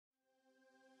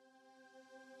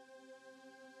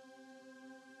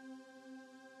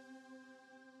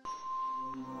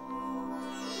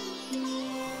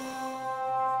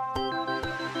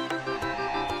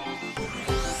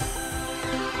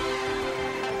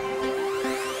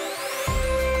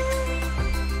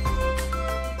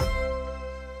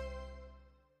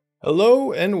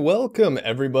Hello and welcome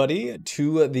everybody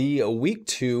to the week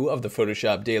 2 of the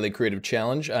Photoshop Daily Creative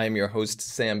Challenge. I am your host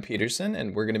Sam Peterson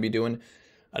and we're going to be doing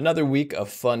another week of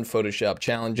fun Photoshop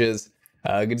challenges.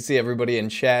 Good to see everybody in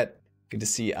chat. Good to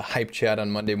see a hype chat on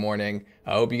Monday morning.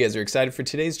 I hope you guys are excited for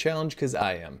today's challenge because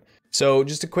I am. So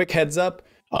just a quick heads up,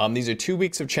 these are 2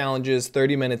 weeks of challenges,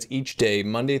 30 minutes each day,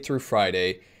 Monday through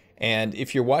Friday. And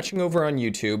if you're watching over on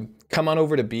YouTube, come on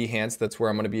over to Behance. That's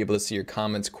where I'm going to be able to see your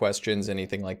comments, questions,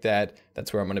 anything like that.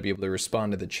 That's where I'm going to be able to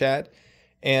respond to the chat.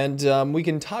 And we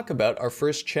can talk about our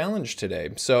first challenge today.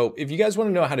 So if you guys want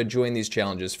to know how to join these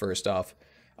challenges, first off,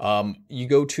 you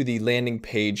go to the landing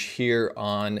page here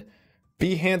on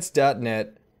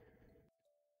behance.net.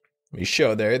 Let me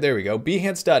show there we go,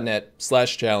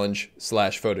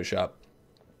 behance.net/challenge/Photoshop.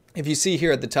 If you see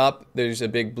here at the top, there's a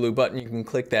big blue button. You can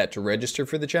click that to register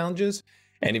for the challenges.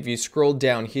 And if you scroll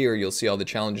down here, you'll see all the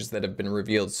challenges that have been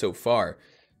revealed so far.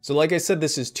 So like I said,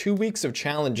 this is 2 weeks of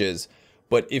challenges,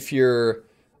 but if you're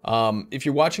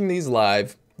watching these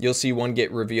live, you'll see one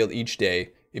get revealed each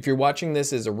day. If you're watching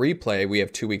this as a replay, we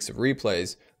have 2 weeks of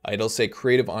replays. It'll say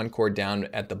Creative Encore down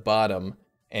at the bottom,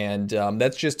 and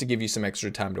that's just to give you some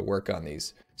extra time to work on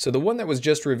these. So the one that was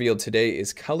just revealed today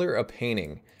is Color a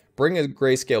Painting. Bring a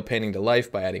grayscale painting to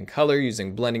life by adding color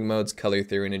using blending modes, color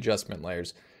theory, and adjustment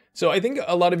layers. So I think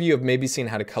a lot of you have maybe seen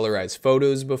how to colorize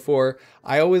photos before.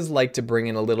 I always like to bring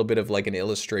in a little bit of like an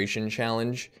illustration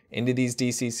challenge into these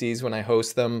DCCs when I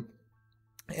host them.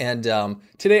 And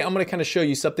today I'm going to kind of show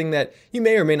you something that you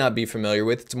may or may not be familiar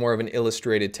with. It's more of an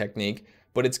illustrated technique,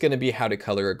 but it's going to be how to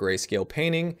color a grayscale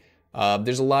painting.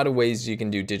 There's a lot of ways you can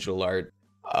do digital art.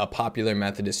 A popular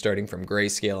method is starting from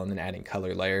grayscale and then adding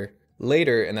color layer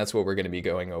later, and that's what we're going to be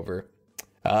going over.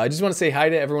 I just want to say hi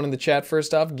to everyone in the chat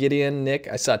first off. Gideon, Nick,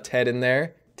 I saw Ted in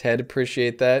there. Ted,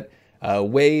 appreciate that.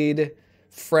 Wade,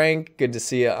 Frank, good to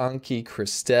see you. Anki,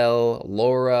 Christelle,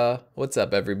 Laura, what's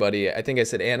up everybody? I think I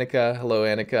said Annika. Hello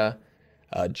Annika.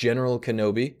 General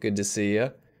Kenobi, good to see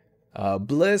you.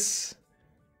 Bliss,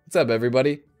 what's up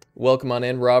everybody? Welcome on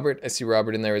in. Robert, I see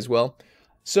Robert in there as well.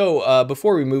 So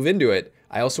before we move into it,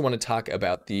 I also want to talk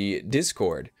about the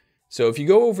Discord. So if you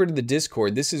go over to the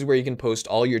Discord, this is where you can post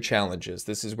all your challenges.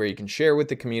 This is where you can share with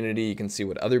the community. You can see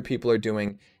what other people are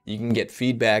doing. You can get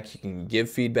feedback. You can give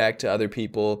feedback to other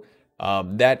people.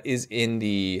 That is in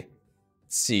the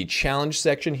challenge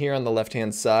section here on the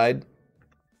left-hand side.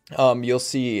 You'll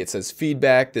see it says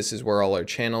feedback. This is where all our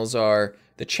channels are.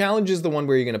 The challenge is the one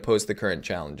where you're going to post the current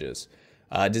challenges.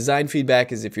 Design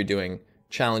feedback is if you're doing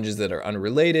challenges that are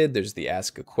unrelated. There's the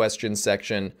ask a question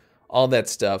section, all that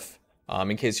stuff.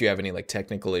 In case you have any like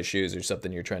technical issues or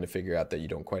something you're trying to figure out that you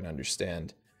don't quite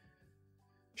understand.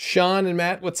 Sean and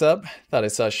Matt, what's up? Thought I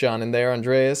saw Sean in there.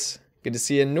 Andreas, good to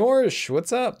see you. Norsh,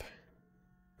 what's up?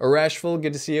 Arashful,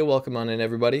 good to see you. Welcome on in,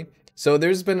 everybody. So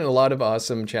there's been a lot of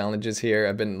awesome challenges here.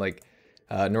 I've been like,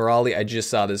 Norali, I just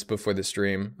saw this before the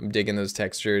stream. I'm digging those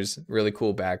textures. Really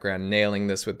cool background. Nailing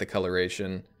this with the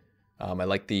coloration. I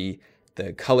like the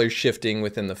color shifting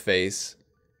within the face.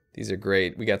 These are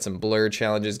great. We got some blur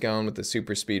challenges going with the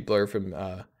super speed blur from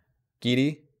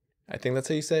Gidi. I think that's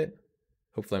how you say it.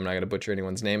 Hopefully I'm not going to butcher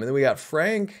anyone's name. And then we got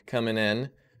Frank coming in.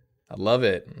 I love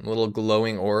it. A little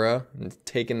glowing aura and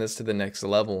taking this to the next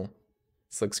level.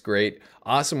 This looks great.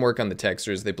 Awesome work on the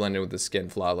textures. They blend in with the skin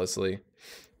flawlessly.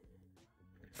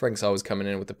 Frank's always coming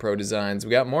in with the pro designs.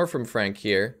 We got more from Frank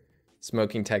here.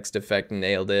 Smoking text effect,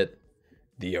 nailed it.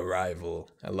 The arrival.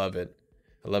 I love it.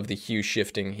 I love the hue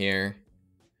shifting here.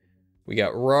 We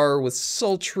got RAR with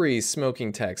sultry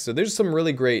smoking text. So there's some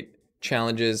really great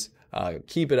challenges.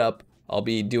 Keep it up. I'll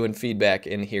be doing feedback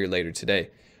in here later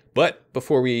today. But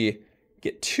before we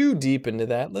get too deep into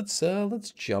that, let's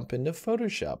jump into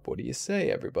Photoshop. What do you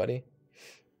say, everybody?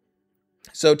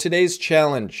 So today's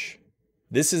challenge.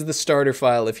 This is the starter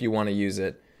file if you want to use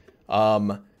it.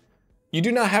 You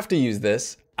do not have to use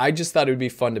this. I just thought it would be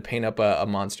fun to paint up a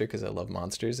monster because I love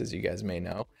monsters, as you guys may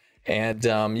know. And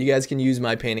you guys can use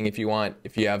my painting if you want.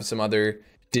 If you have some other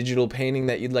digital painting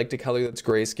that you'd like to color that's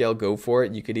grayscale, go for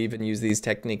it. You could even use these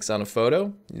techniques on a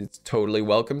photo. It's totally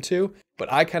welcome to.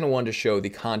 But I kind of wanted to show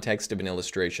the context of an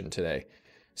illustration today.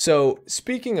 So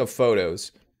speaking of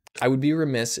photos, I would be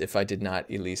remiss if I did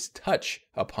not at least touch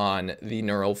upon the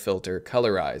neural filter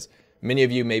Colorize. Many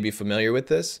of you may be familiar with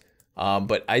this,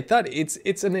 but I thought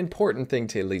it's an important thing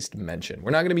to at least mention. We're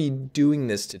not going to be doing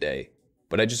this today,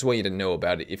 but I just want you to know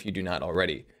about it if you do not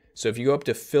already. So if you go up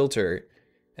to filter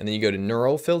and then you go to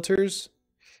neural filters,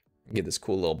 you get this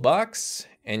cool little box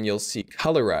and you'll see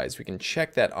Colorize. We can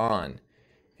check that on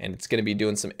and it's going to be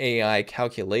doing some AI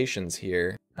calculations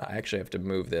here. I actually have to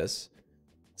move this.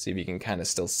 See if you can kind of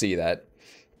still see that.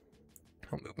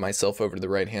 I'll move myself over to the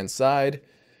right-hand side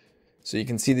so you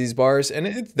can see these bars.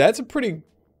 And that's a pretty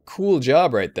cool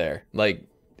job right there. Like,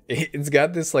 it's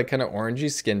got this like kind of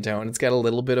orangey skin tone. It's got a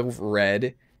little bit of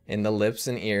red in the lips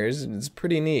and ears. It's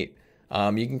pretty neat.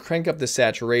 You can crank up the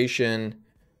saturation.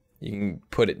 You can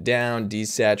put it down,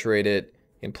 desaturate it.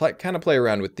 You can kind of play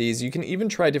around with these. You can even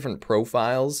try different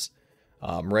profiles.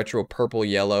 Retro purple,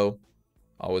 yellow,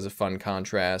 always a fun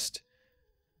contrast.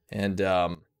 And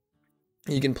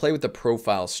you can play with the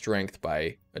profile strength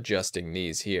by adjusting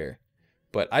these here.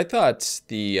 But I thought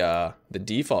the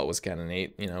default was kind of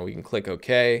neat. You know, we can click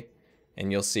OK, and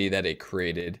you'll see that it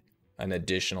created an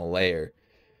additional layer.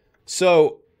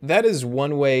 So that is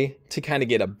one way to kind of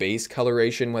get a base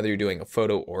coloration, whether you're doing a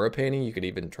photo or a painting. You could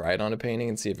even try it on a painting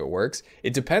and see if it works.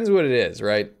 It depends what it is,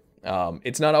 right?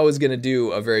 It's not always going to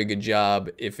do a very good job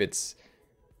if it's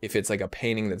like a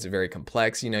painting that's very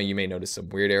complex. You know, you may notice some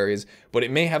weird areas, but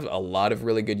it may have a lot of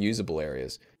really good usable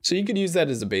areas. So you could use that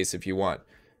as a base if you want.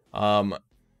 And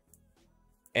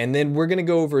then we're going to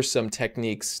go over some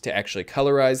techniques to actually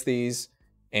colorize these.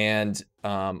 And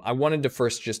I wanted to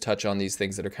first just touch on these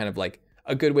things that are kind of like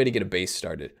a good way to get a base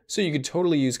started. So you could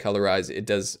totally use Colorize.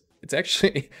 It's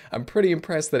actually, I'm pretty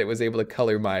impressed that it was able to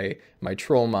color my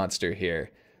troll monster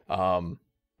here.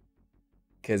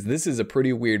 Because this is a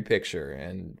pretty weird picture,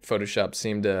 and Photoshop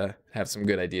seemed to have some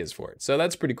good ideas for it. So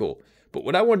that's pretty cool. But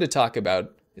what I wanted to talk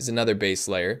about is another base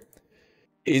layer.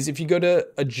 Is if you go to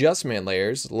Adjustment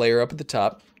Layers, layer up at the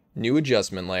top, New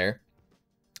Adjustment Layer,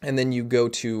 and then you go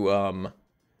to,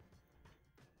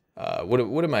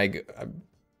 what am I,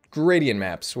 Gradient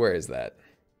Maps, where is that?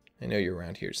 I know you're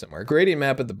around here somewhere. Gradient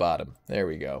Map at the bottom. There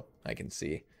we go, I can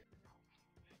see.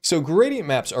 So gradient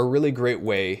maps are a really great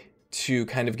way to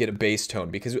kind of get a base tone,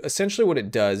 because essentially what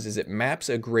it does is it maps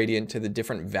a gradient to the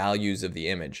different values of the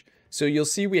image. So you'll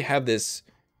see we have this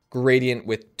gradient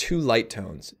with 2 light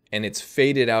tones, and it's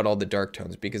faded out all the dark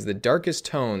tones because the darkest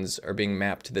tones are being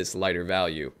mapped to this lighter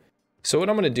value. So what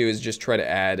I'm going to do is just try to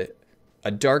add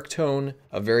a dark tone,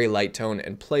 a very light tone,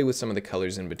 and play with some of the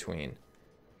colors in between.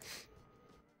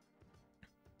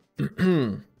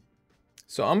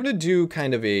 So I'm going to do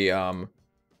kind of a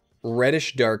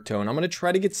reddish dark tone. I'm going to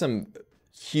try to get some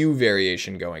hue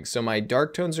variation going. So my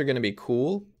dark tones are going to be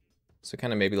cool. So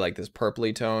kind of maybe like this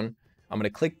purpley tone. I'm going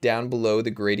to click down below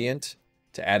the gradient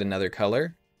to add another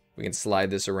color. We can slide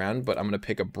this around, but I'm going to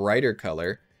pick a brighter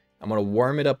color. I'm going to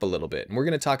warm it up a little bit. And we're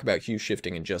going to talk about hue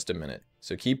shifting in just a minute.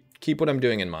 So keep what I'm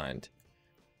doing in mind.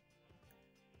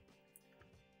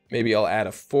 Maybe I'll add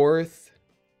a 4th.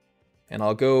 And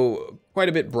I'll go quite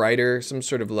a bit brighter, some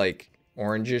sort of like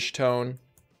orangish tone.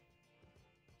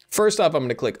 First off, I'm going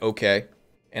to click OK.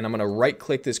 And I'm going to right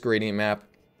click this gradient map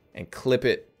and clip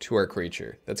it to our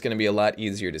creature. That's going to be a lot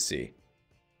easier to see.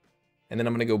 And then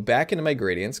I'm going to go back into my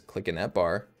gradients, click in that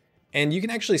bar, and you can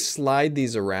actually slide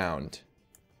these around.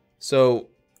 So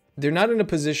they're not in a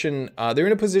position, they're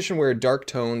in a position where dark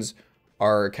tones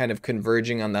are kind of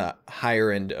converging on the higher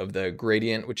end of the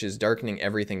gradient, which is darkening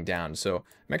everything down. So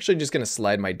I'm actually just going to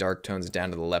slide my dark tones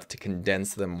down to the left to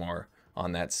condense them more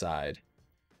on that side.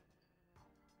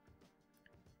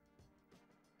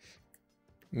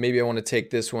 Maybe I want to take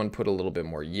this one, put a little bit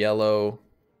more yellow.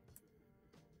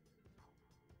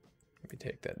 Maybe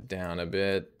take that down a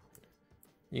bit.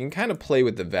 You can kind of play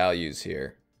with the values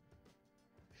here.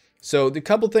 So the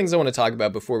couple things I want to talk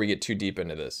about before we get too deep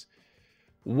into this.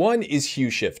 One is hue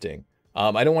shifting.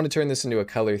 I don't want to turn this into a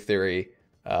color theory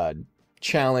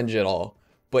challenge at all,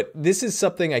 but this is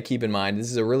something I keep in mind.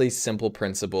 This is a really simple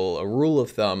principle, a rule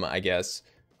of thumb, I guess,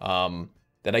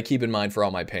 that I keep in mind for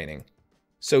all my painting.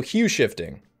 So hue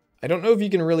shifting. I don't know if you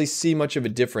can really see much of a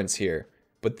difference here,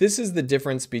 but this is the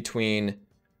difference between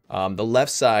the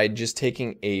left side just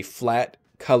taking a flat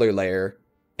color layer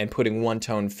and putting one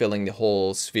tone filling the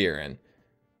whole sphere in.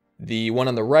 The one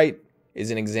on the right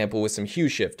is an example with some hue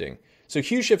shifting. So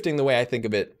hue shifting, the way I think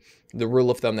of it, the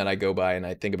rule of thumb that I go by, and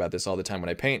I think about this all the time when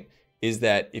I paint, is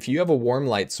that if you have a warm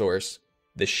light source,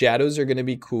 the shadows are going to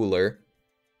be cooler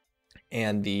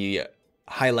and the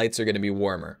highlights are going to be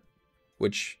warmer,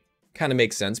 which kind of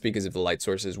makes sense because if the light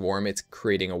source is warm, it's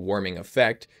creating a warming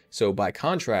effect. So by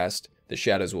contrast, the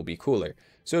shadows will be cooler.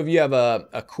 So if you have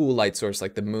a cool light source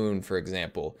like the moon, for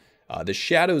example, the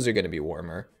shadows are going to be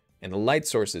warmer and the light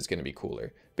source is going to be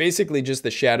cooler. Basically, just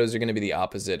the shadows are going to be the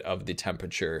opposite of the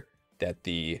temperature that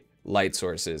the light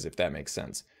source is, if that makes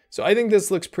sense. So I think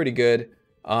this looks pretty good.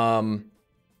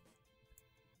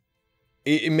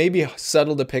 It may be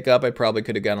subtle to pick up. I probably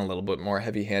could have gone a little bit more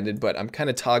heavy-handed, but I'm kind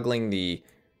of toggling the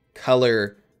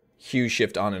color hue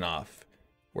shift on and off,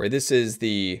 where this is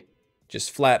the just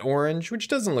flat orange, which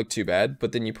doesn't look too bad,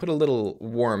 but then you put a little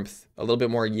warmth, a little bit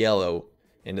more yellow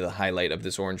into the highlight of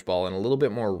this orange ball and a little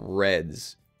bit more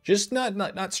reds. Just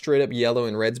not straight up yellow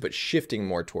and reds, but shifting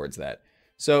more towards that.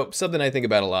 So something I think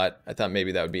about a lot. I thought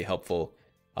maybe that would be helpful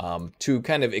to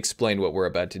kind of explain what we're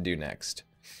about to do next.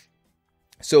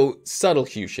 So subtle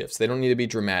hue shifts, they don't need to be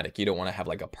dramatic. You don't want to have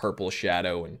like a purple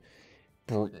shadow and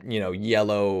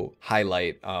yellow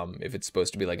highlight if it's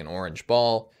supposed to be like an orange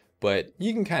ball, but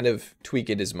you can kind of tweak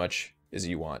it as much as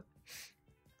you want.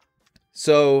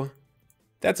 So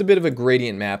that's a bit of a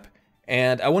gradient map,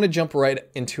 and I want to jump right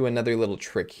into another little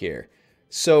trick here.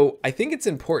 So I think it's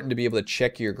important to be able to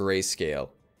check your grayscale,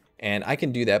 and I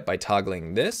can do that by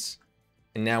toggling this.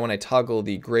 And now when I toggle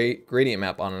the gradient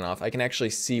map on and off, I can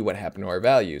actually see what happened to our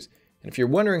values. And if you're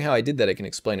wondering how I did that, I can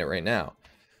explain it right now.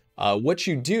 What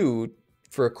you do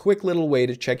for a quick little way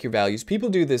to check your values, people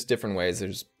do this different ways.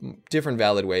 There's different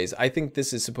valid ways. I think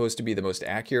this is supposed to be the most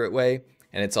accurate way,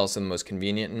 and it's also the most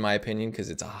convenient in my opinion because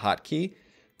it's a hotkey.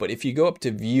 But if you go up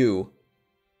to View,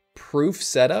 Proof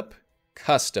Setup,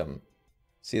 Custom,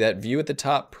 see that view at the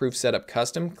top, Proof Setup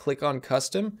Custom, click on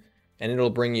Custom, and it'll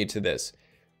bring you to this.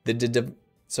 The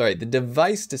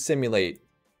device to simulate,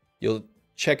 you'll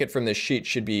check it from this sheet,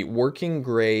 should be working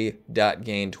gray dot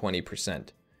gain 20%.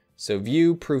 So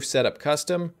View, Proof Setup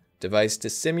Custom, device to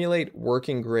simulate,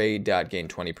 working gray dot gain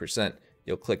 20%.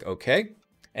 You'll click OK,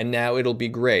 and now it'll be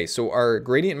gray. So our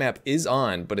gradient map is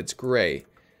on, but it's gray.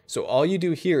 So all you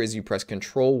do here is you press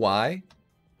Control Y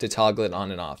to toggle it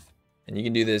on and off. And you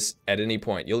can do this at any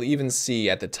point. You'll even see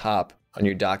at the top on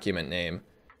your document name,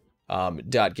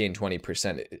 dot gain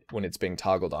 20% when it's being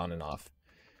toggled on and off.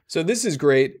 So this is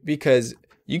great because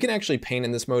you can actually paint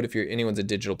in this mode if anyone's a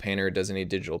digital painter or does any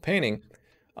digital painting.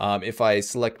 If I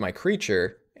select my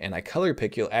creature and I color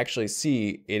pick, you'll actually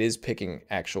see it is picking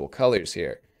actual colors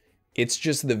here. It's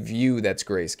just the view that's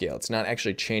grayscale. It's not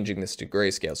actually changing this to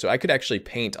grayscale. So I could actually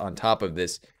paint on top of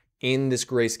this in this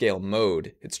grayscale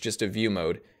mode. It's just a view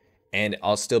mode, and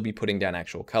I'll still be putting down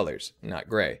actual colors, not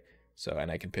gray. So,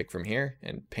 and I can pick from here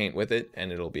and paint with it,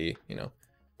 and it'll be,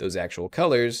 those actual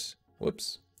colors.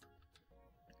 Whoops.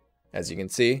 As you can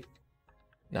see,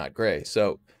 not gray.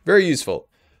 So very useful.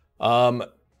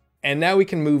 And now we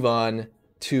can move on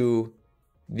to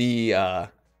the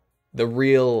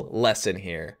real lesson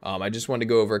here. I just wanted to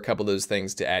go over a couple of those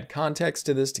things to add context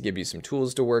to this, to give you some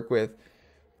tools to work with.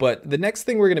 But the next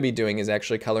thing we're going to be doing is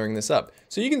actually coloring this up.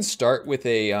 So you can start with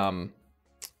a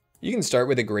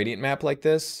gradient map like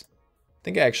this. I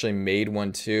think I actually made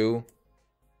one too.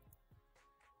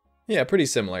 Yeah, pretty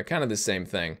similar, kind of the same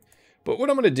thing. But what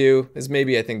I'm going to do is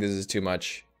maybe I think this is too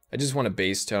much. I just want a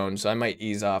base tone, so I might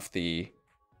ease off the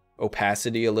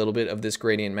opacity a little bit of this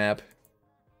gradient map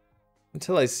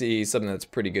until I see something that's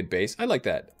pretty good base. I like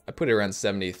that. I put it around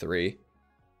 73.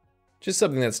 Just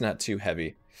something that's not too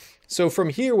heavy. So from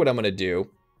here, what I'm going to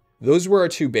do, those were our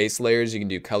two base layers. You can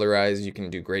do Colorize, you can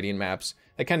do gradient maps.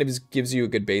 That kind of gives you a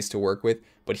good base to work with.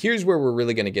 But here's where we're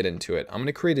really going to get into it. I'm going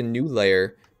to create a new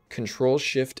layer,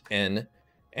 Control-Shift-N,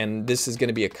 and this is going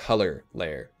to be a color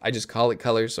layer. I just call it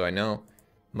color, so I know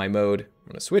my mode. I'm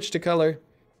going to switch to color.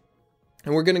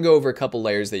 And we're going to go over a couple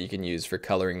layers that you can use for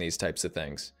coloring these types of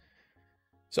things.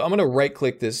 So I'm going to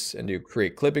right-click this and do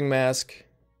Create Clipping Mask.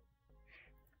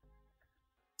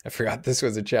 I forgot this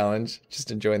was a challenge. Just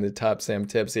enjoying the top Sam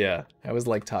tips. Yeah, I always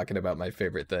like talking about my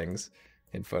favorite things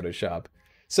in Photoshop.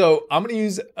 So I'm going to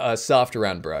use a soft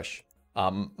round brush.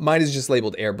 Mine is just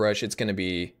labeled airbrush. It's going to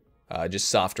be just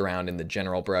soft round in the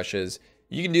general brushes.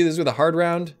 You can do this with a hard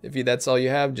round. If that's all you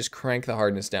have, just crank the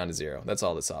hardness down to 0. That's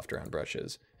all the soft round brush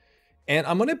is. And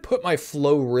I'm going to put my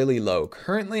flow really low.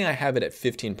 Currently, I have it at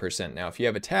 15%. Now, if you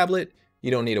have a tablet, you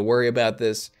don't need to worry about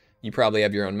this. You probably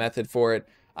have your own method for it.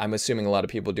 I'm assuming a lot of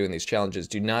people doing these challenges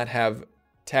do not have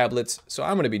tablets, so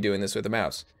I'm going to be doing this with a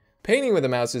mouse. Painting with a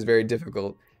mouse is very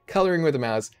difficult. Coloring with a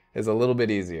mouse is a little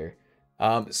bit easier.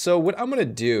 So what I'm going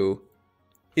to do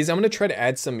is I'm going to try to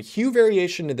add some hue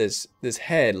variation to this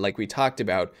head like we talked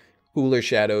about. Cooler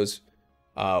shadows,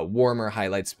 warmer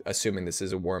highlights, assuming this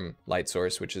is a warm light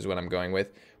source, which is what I'm going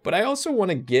with. But I also want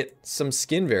to get some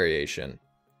skin variation.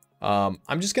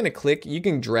 I'm just going to click. You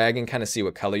can drag and kind of see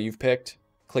what color you've picked.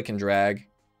 Click and drag.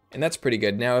 And that's pretty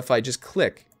good. Now if I just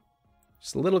click,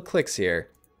 just little clicks here,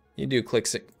 you do click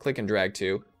and drag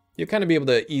too, you'll kind of be able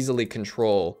to easily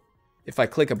control. If I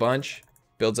click a bunch,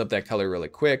 builds up that color really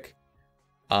quick.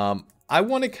 I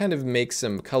want to kind of make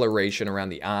some coloration around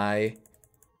the eye.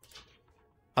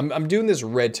 I'm doing this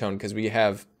red tone because we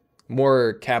have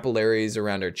more capillaries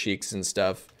around our cheeks and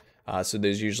stuff. So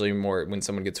there's usually more, when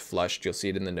someone gets flushed, you'll see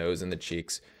it in the nose and the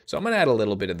cheeks. So I'm going to add a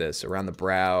little bit of this around the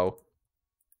brow.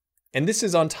 And this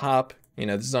is on top, you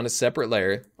know, this is on a separate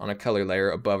layer, on a color layer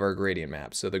above our gradient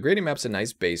map. So the gradient map's a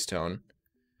nice base tone.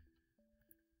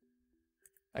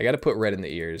 I got to put red in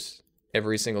the ears.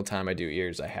 Every single time I do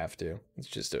ears, I have to. It's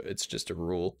just a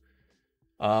rule.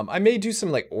 I may do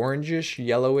some like orangish,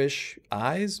 yellowish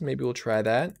eyes. Maybe we'll try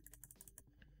that.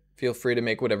 Feel free to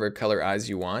make whatever color eyes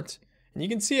you want. And you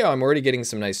can see how I'm already getting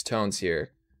some nice tones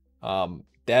here.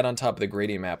 That on top of the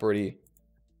gradient map already,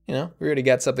 you know, we already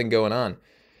got something going on.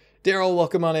 Daryl,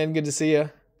 welcome on in. Good to see you.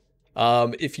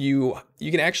 If you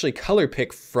can actually color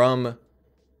pick from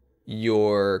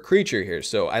your creature here.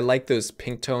 So I like those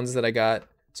pink tones that I got.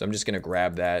 So I'm just going to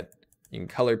grab that. You can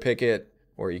color pick it,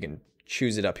 or you can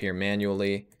choose it up here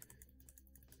manually.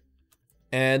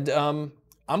 And I'm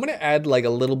going to add like a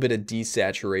little bit of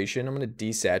desaturation. I'm going to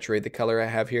desaturate the color I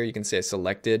have here. You can see I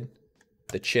selected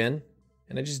the chin,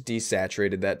 and I just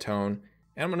desaturated that tone.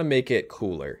 And I'm going to make it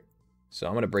cooler. So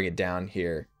I'm going to bring it down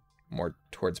here more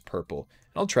towards purple.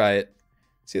 And I'll try it.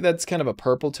 See, that's kind of a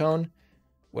purple tone.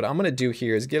 What I'm going to do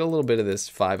here is get a little bit of this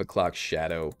 5 o'clock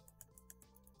shadow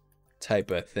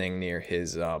type of thing near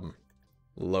his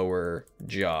lower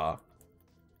jaw.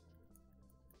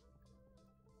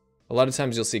 A lot of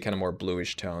times you'll see kind of more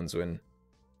bluish tones when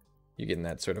you get in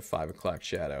that sort of 5 o'clock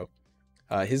shadow.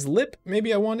 His lip,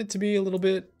 maybe I want it to be a little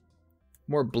bit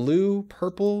more blue,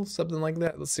 purple, something like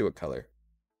that. Let's see what color.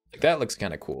 That looks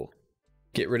kind of cool.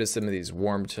 Get rid of some of these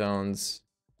warm tones.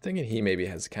 I'm thinking he maybe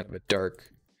has kind of a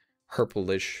dark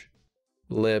purplish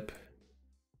lip.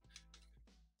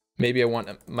 Maybe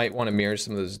I might want to mirror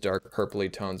some of those dark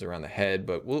purpley tones around the head,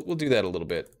 but we'll do that a little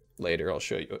bit later. I'll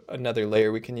show you another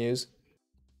layer we can use.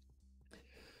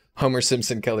 Homer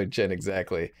Simpson colored chin,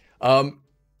 exactly. On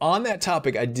that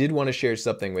topic, I did want to share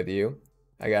something with you.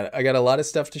 I got a lot of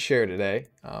stuff to share today.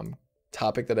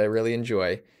 Topic that I really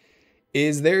enjoy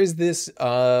is there's this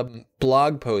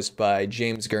blog post by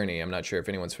James Gurney. I'm not sure if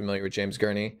anyone's familiar with James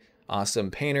Gurney.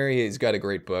 Awesome painter. He's got a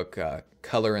great book,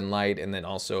 Color and Light, and then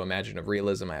also Imaginative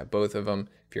Realism. I have both of them.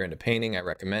 If you're into painting, I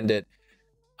recommend it.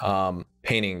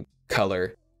 Painting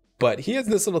color. But he has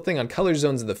this little thing on color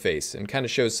zones of the face and kind of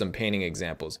shows some painting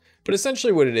examples. But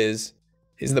essentially what it is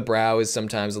the brow is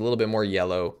sometimes a little bit more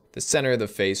yellow. The center of the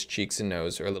face, cheeks and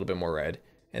nose are a little bit more red.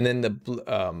 And then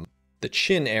the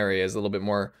chin area is a little bit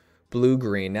more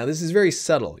blue-green. Now this is very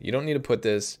subtle. You don't need to put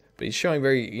this, but he's showing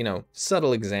very, you know,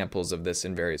 subtle examples of this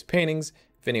in various paintings.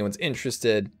 If anyone's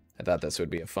interested, I thought this would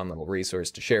be a fun little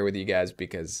resource to share with you guys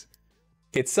because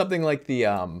it's something like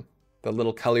the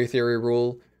little color theory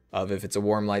rule of if it's a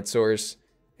warm light source,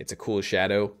 it's a cool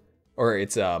shadow, or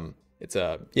it's a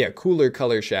cooler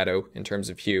color shadow in terms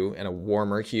of hue and a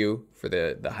warmer hue for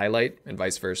the highlight, and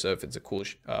vice versa if it's a cool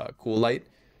light.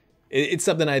 It's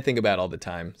something I think about all the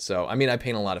time. So, I mean, I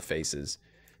paint a lot of faces.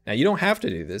 Now, you don't have to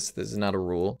do this. This is not a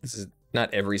rule. This is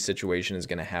not every situation is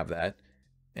going to have that.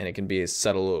 And it can be as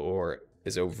subtle or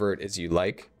as overt as you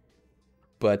like.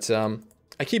 But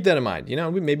I keep that in mind. You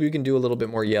know, maybe we can do a little bit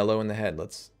more yellow in the head.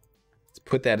 Let's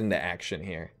put that into action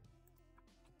here.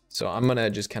 So I'm going to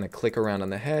just kind of click around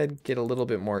on the head, get a little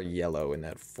bit more yellow in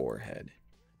that forehead.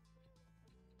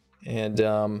 And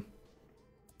I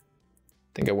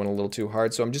think I went a little too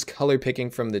hard. So I'm just color picking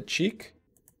from the cheek,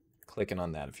 clicking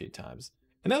on that a few times.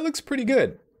 And that looks pretty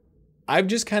good. I've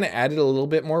just kind of added a little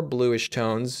bit more bluish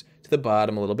tones to the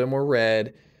bottom, a little bit more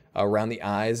red around the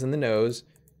eyes and the nose.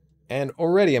 And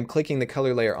already I'm clicking the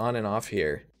color layer on and off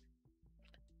here.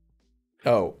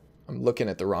 Oh, I'm looking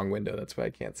at the wrong window. That's why I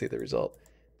can't see the result.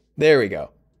 There we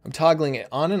go. I'm toggling it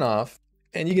on and off.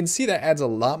 And you can see that adds a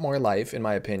lot more life, in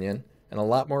my opinion, and a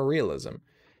lot more realism.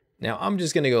 Now I'm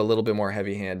just going to go a little bit more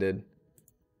heavy-handed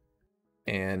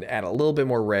and add a little bit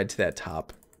more red to that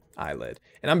top eyelid.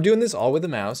 And I'm doing this all with the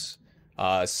mouse,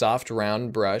 soft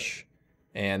round brush,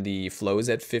 and the flow is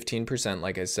at 15%,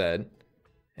 like I said.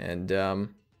 And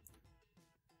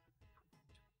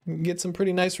get some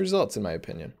pretty nice results, in my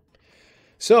opinion.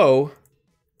 So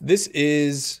this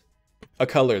is a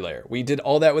color layer. We did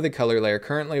all that with a color layer.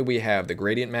 Currently we have the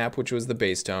gradient map, which was the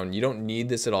base tone. You don't need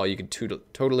this at all. You can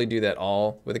totally do that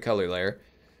all with a color layer.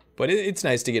 But it's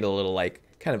nice to get a little like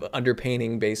kind of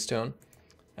underpainting base tone.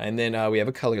 And then we have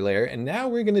a color layer. And now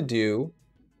we're going to do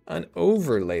an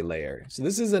overlay layer. So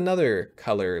this is another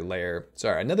color layer,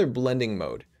 another blending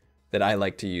mode that I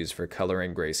like to use for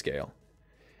coloring grayscale.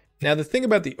 Now the thing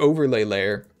about the overlay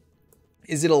layer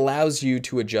is it allows you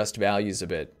to adjust values a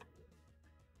bit.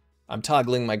 I'm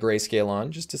toggling my grayscale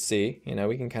on just to see, you know,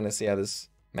 we can kind of see how this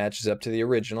matches up to the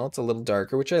original. It's a little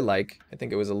darker, which I like. I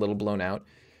think it was a little blown out.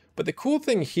 But the cool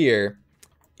thing here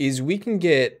is we can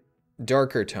get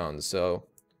darker tones. So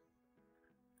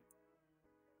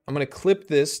I'm going to clip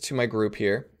this to my group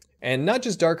here. And not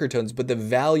just darker tones, but the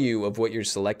value of what you're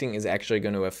selecting is actually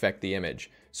going to affect the image.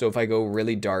 So if I go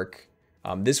really dark,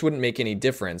 this wouldn't make any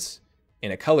difference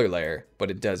in a color layer,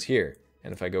 but it does here.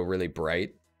 And if I go really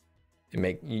bright,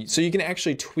 so you can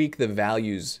actually tweak the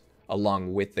values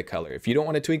along with the color. If you don't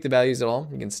want to tweak the values at all,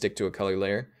 you can stick to a color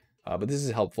layer. But this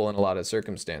is helpful in a lot of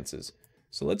circumstances.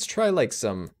 So let's try like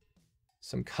some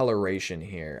coloration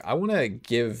here. I want to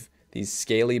give these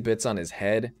scaly bits on his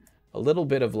head a little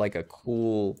bit of like a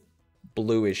cool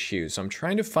bluish hue. So I'm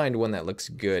trying to find one that looks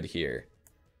good here.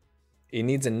 It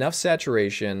needs enough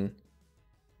saturation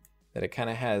that it kind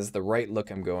of has the right look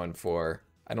I'm going for.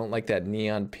 I don't like that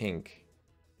neon pink.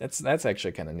 That's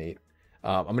actually kind of neat.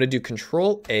 I'm going to do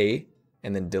Control A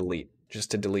and then delete,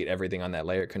 just to delete everything on that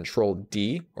layer. Control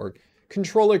D or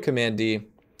Control or Command D,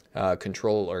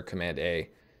 Control or Command A.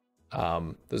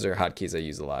 Those are hotkeys I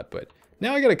use a lot, but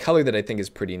now I got a color that I think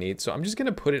is pretty neat. So I'm just going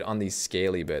to put it on these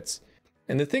scaly bits.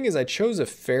 And the thing is, I chose a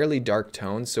fairly dark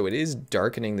tone, so it is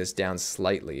darkening this down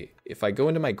slightly. If I go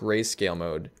into my grayscale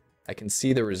mode, I can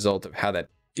see the result of how that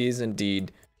is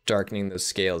indeed darkening those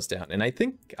scales down. And I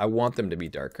think I want them to be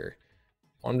darker.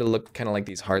 I want them to look kind of like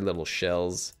these hard little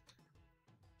shells.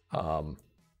 I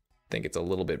think it's a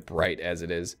little bit bright as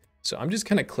it is. So I'm just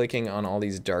kind of clicking on all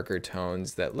these darker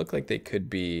tones that look like they could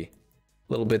be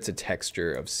little bits of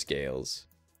texture of scales.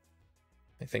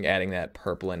 I think adding that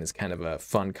purple in is kind of a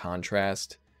fun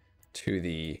contrast to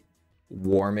the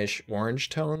warmish orange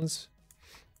tones.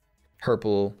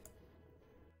 Purple,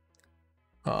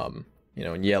 you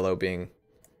know, and yellow being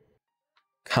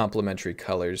complementary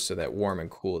colors, so that warm and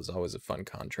cool is always a fun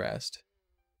contrast.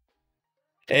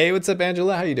 Hey, what's up,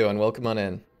 Angela? How you doing? Welcome on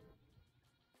in.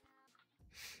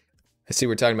 I see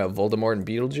we're talking about Voldemort and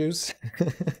Beetlejuice.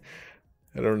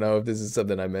 I don't know if this is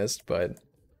something I missed, but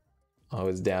I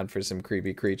was down for some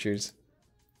creepy creatures.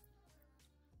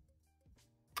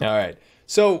 All right.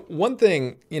 So one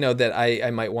thing, you know, that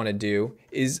I might want to do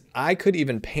is I could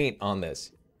even paint on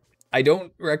this. I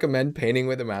don't recommend painting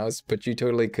with a mouse, but you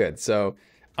totally could. So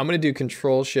I'm going to do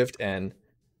Control Shift N,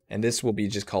 and this will be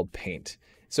just called paint.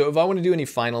 So if I want to do any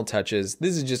final touches,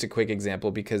 this is just a quick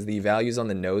example because the values on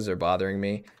the nose are bothering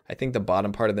me. I think the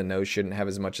bottom part of the nose shouldn't have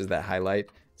as much as that highlight.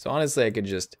 So honestly, I could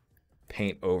just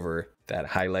paint over that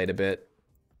highlight a bit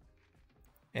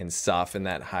and soften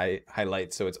that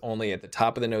highlight so it's only at the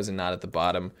top of the nose and not at the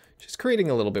bottom, just creating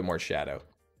a little bit more shadow.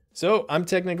 So I'm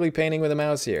technically painting with a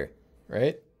mouse here,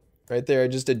 right? Right there, I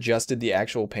just adjusted the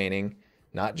actual painting,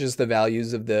 not just the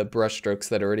values of the brush strokes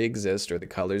that already exist or the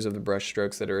colors of the brush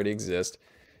strokes that already exist.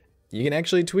 You can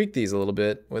actually tweak these a little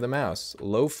bit with a mouse.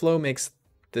 Low flow makes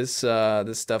this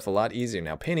this stuff a lot easier.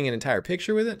 Now, painting an entire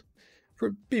picture with it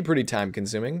would be pretty time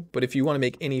consuming, but if you want to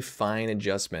make any fine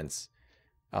adjustments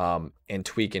and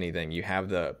tweak anything, you have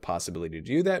the possibility to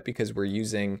do that because we're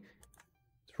using,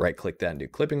 right click that and do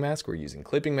clipping mask. We're using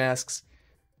clipping masks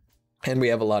and we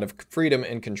have a lot of freedom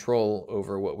and control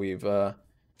over what we've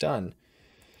done.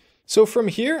 So from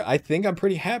here, I think I'm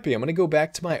pretty happy. I'm going to go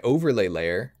back to my overlay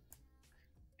layer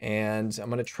and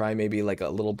I'm going to try maybe like a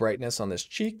little brightness on this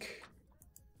cheek.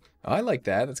 Oh, I like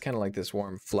that. It's kind of like this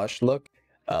warm flush look.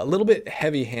 A little bit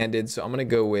heavy-handed, so I'm going to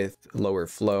go with lower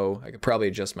flow. I could probably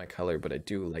adjust my color, but I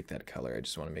do like that color. I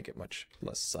just want to make it much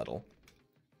less subtle.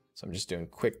 So I'm just doing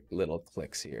quick little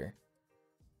clicks here.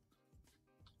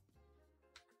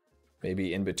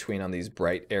 Maybe in between on these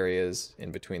bright areas,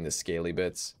 in between the scaly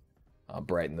bits. I'll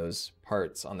brighten those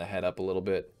parts on the head up a little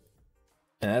bit.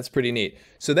 And that's pretty neat.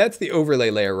 So that's the overlay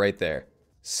layer right there.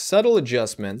 Subtle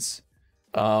adjustments,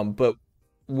 but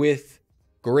with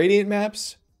gradient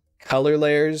maps, color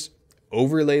layers,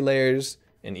 overlay layers,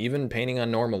 and even painting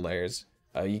on normal layers,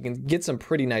 you can get some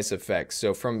pretty nice effects.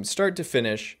 So from start to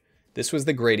finish, this was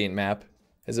the gradient map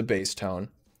as a base tone.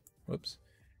 Whoops.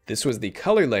 This was the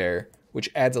color layer,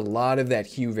 which adds a lot of that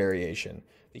hue variation.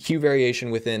 The hue variation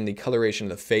within the coloration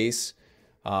of the face,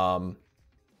 and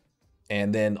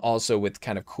then also with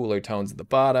kind of cooler tones at the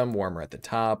bottom, warmer at the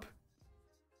top.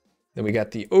 Then we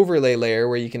got the overlay layer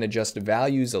where you can adjust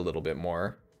values a little bit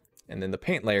more. And then the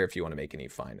paint layer if you want to make any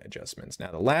fine adjustments.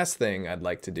 Now the last thing I'd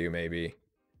like to do maybe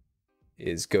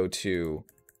is go to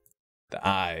the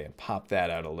eye and pop that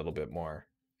out a little bit more.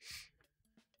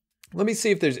 Let me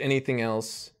see if there's anything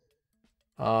else.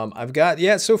 I've got,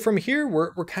 yeah, so from here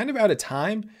we're kind of out of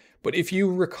time. But if you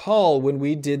recall when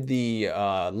we did the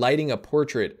lighting a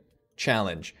portrait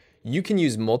challenge, you can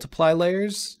use multiply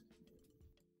layers.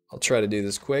 I'll try to do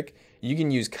this quick. You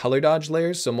can use color dodge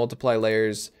layers. So multiply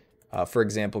layers, for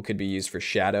example, could be used for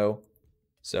shadow.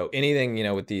 So anything, you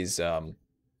know, with these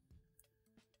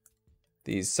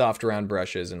soft round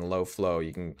brushes and low flow,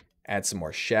 you can add some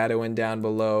more shadow in down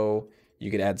below. You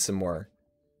could add some more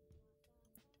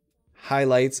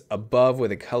highlights above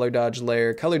with a color dodge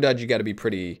layer. Color dodge, you got to be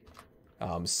pretty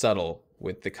subtle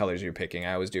with the colors you're picking.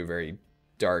 I always do a very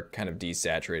dark, kind of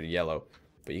desaturated yellow.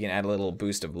 But you can add a little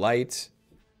boost of light.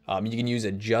 You can use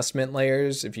adjustment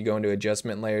layers. If you go into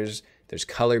adjustment layers, there's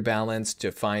color balance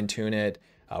to fine tune it.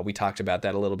 We talked about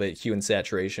that a little bit. Hue and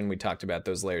saturation, we talked about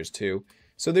those layers too.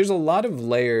 So there's a lot of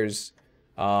layers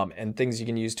and things you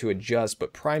can use to adjust,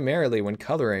 but primarily when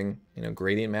coloring, you know,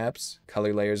 gradient maps,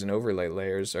 color layers, and overlay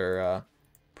layers are a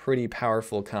pretty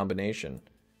powerful combination.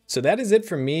 So that is it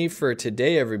from me for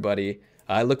today, everybody.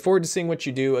 I look forward to seeing what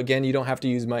you do. Again, you don't have to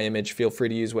use my image. Feel free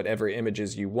to use whatever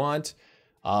images you want,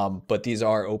 but these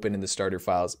are open in the starter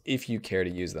files if you care to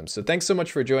use them. So thanks so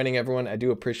much for joining, everyone. I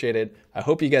do appreciate it. I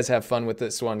hope you guys have fun with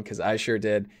this one because I sure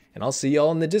did, and I'll see you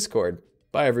all in the Discord.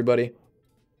 Bye, everybody.